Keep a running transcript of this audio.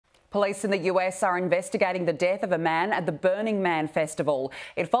Police in the US are investigating the death of a man at the Burning Man festival.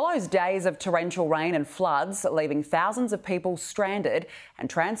 It follows days of torrential rain and floods, leaving thousands of people stranded and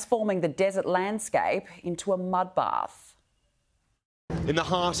transforming the desert landscape into a mud bath. In the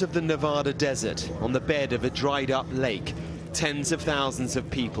heart of the Nevada desert, on the bed of a dried-up lake, tens of thousands of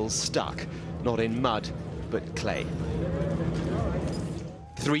people stuck, not in mud, but clay.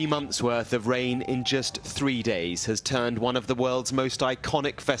 3 months' worth of rain in just 3 days has turned one of the world's most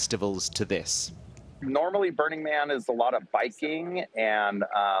iconic festivals to this. Normally, Burning Man is a lot of biking, and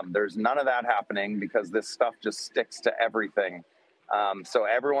there's none of that happening because this stuff just sticks to everything. So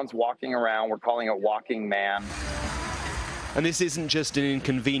everyone's walking around. We're calling it Walking Man. And this isn't just an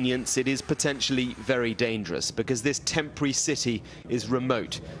inconvenience, it is potentially very dangerous because this temporary city is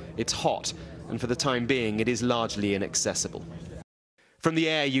remote, it's hot, and for the time being, it is largely inaccessible. From the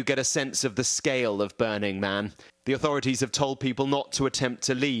air, you get a sense of the scale of Burning Man. The authorities have told people not to attempt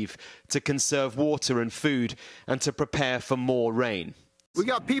to leave, to conserve water and food, and to prepare for more rain. We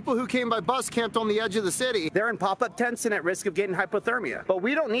got people who came by bus camped on the edge of the city. They're in pop-up tents and at risk of getting hypothermia. But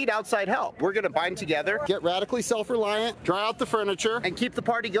we don't need outside help. We're going to bind together, Get radically self-reliant, dry out the furniture, and keep the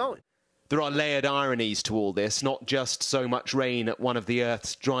party going. There are layered ironies to all this, not just so much rain at one of the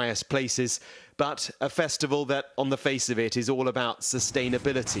Earth's driest places, but a festival that, on the face of it, is all about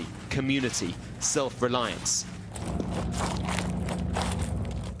sustainability, community, self-reliance.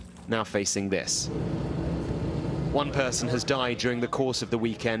 Now facing this. One person has died during the course of the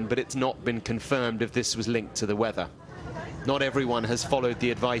weekend, but it's not been confirmed if this was linked to the weather. Not everyone has followed the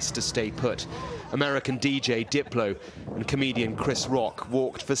advice to stay put. American DJ Diplo and comedian Chris Rock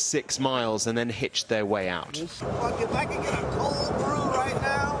walked for 6 miles and then hitched their way out. Fuck, if I could get a cold brew right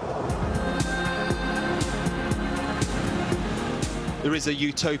now. There is a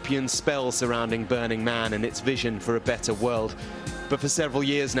utopian spell surrounding Burning Man and its vision for a better world. But for several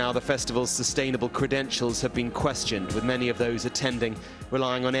years now, the festival's sustainable credentials have been questioned, with many of those attending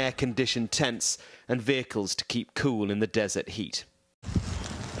relying on air-conditioned tents and vehicles to keep cool in the desert heat.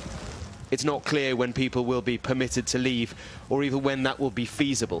 It's not clear when people will be permitted to leave, or even when that will be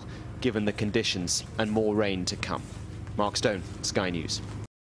feasible, given the conditions and more rain to come. Mark Stone, Sky News.